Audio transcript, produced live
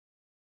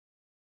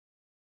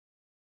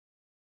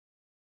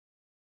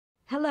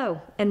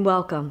Hello and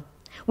welcome.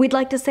 We'd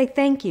like to say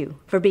thank you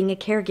for being a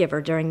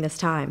caregiver during this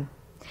time.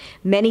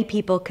 Many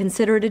people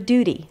consider it a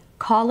duty,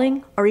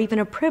 calling, or even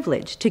a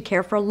privilege to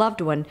care for a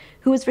loved one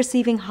who is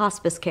receiving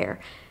hospice care,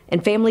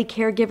 and family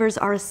caregivers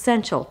are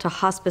essential to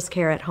hospice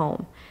care at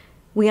home.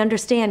 We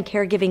understand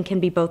caregiving can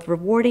be both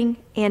rewarding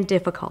and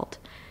difficult.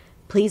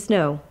 Please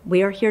know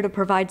we are here to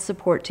provide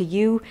support to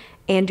you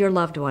and your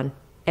loved one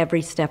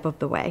every step of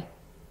the way.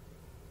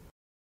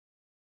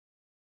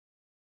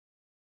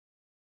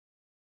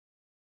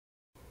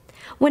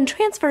 When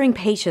transferring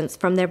patients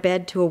from their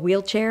bed to a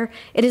wheelchair,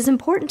 it is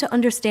important to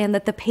understand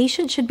that the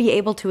patient should be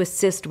able to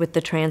assist with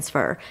the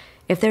transfer.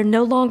 If they're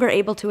no longer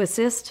able to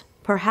assist,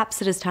 perhaps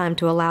it is time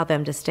to allow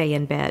them to stay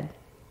in bed.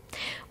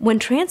 When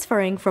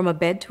transferring from a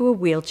bed to a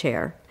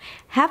wheelchair,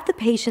 have the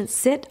patient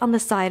sit on the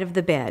side of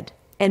the bed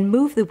and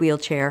move the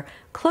wheelchair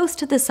close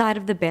to the side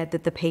of the bed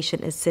that the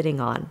patient is sitting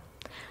on.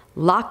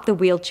 Lock the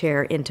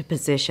wheelchair into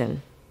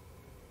position.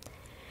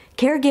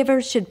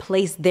 Caregivers should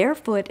place their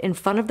foot in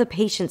front of the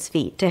patient's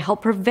feet to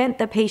help prevent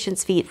the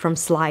patient's feet from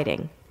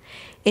sliding.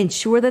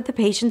 Ensure that the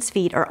patient's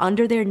feet are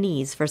under their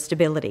knees for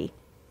stability.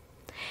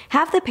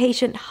 Have the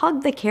patient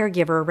hug the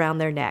caregiver around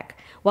their neck,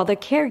 while the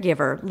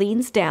caregiver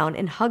leans down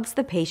and hugs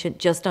the patient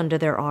just under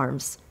their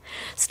arms.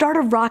 Start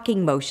a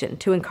rocking motion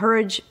to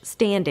encourage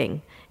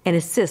standing and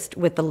assist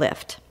with the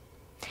lift.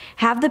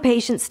 Have the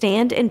patient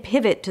stand and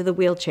pivot to the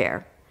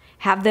wheelchair.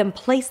 Have them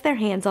place their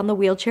hands on the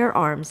wheelchair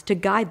arms to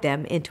guide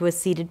them into a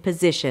seated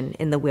position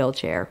in the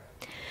wheelchair.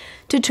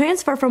 To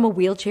transfer from a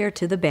wheelchair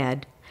to the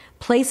bed,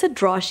 place a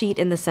draw sheet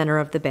in the center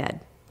of the bed.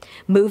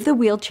 Move the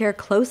wheelchair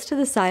close to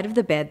the side of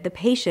the bed the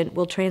patient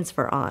will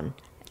transfer on.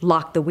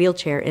 Lock the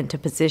wheelchair into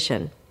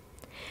position.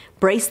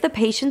 Brace the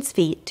patient's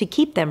feet to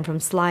keep them from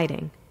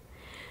sliding.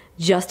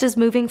 Just as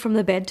moving from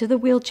the bed to the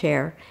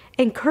wheelchair,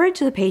 encourage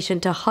the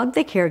patient to hug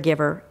the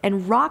caregiver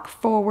and rock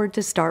forward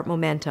to start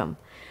momentum.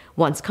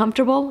 Once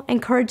comfortable,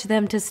 encourage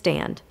them to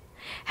stand.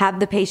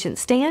 Have the patient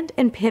stand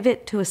and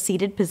pivot to a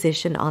seated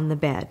position on the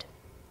bed.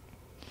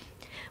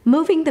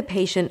 Moving the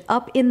patient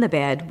up in the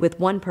bed with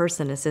one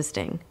person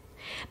assisting.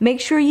 Make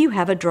sure you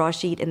have a draw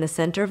sheet in the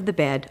center of the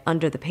bed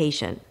under the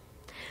patient.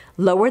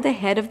 Lower the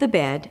head of the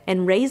bed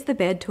and raise the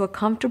bed to a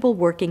comfortable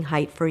working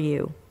height for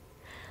you.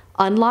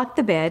 Unlock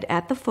the bed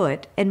at the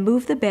foot and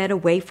move the bed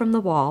away from the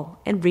wall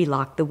and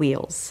relock the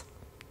wheels.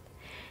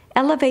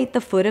 Elevate the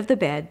foot of the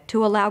bed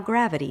to allow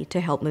gravity to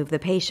help move the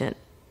patient.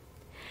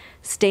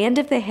 Stand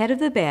at the head of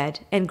the bed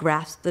and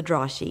grasp the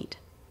draw sheet.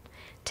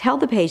 Tell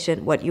the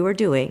patient what you are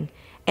doing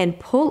and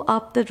pull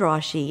up the draw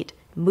sheet,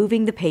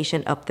 moving the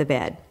patient up the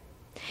bed.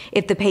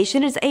 If the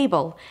patient is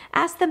able,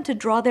 ask them to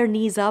draw their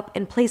knees up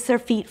and place their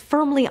feet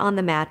firmly on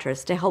the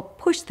mattress to help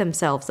push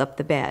themselves up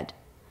the bed.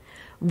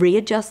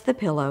 Readjust the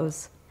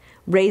pillows,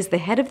 raise the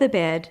head of the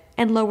bed,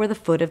 and lower the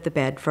foot of the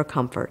bed for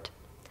comfort.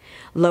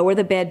 Lower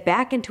the bed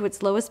back into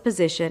its lowest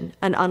position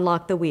and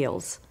unlock the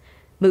wheels.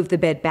 Move the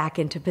bed back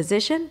into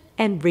position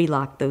and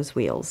relock those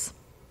wheels.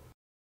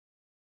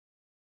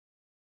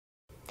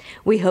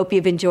 We hope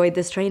you've enjoyed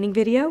this training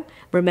video.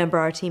 Remember,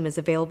 our team is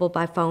available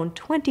by phone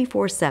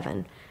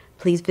 24/7.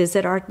 Please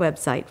visit our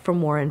website for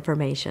more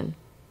information.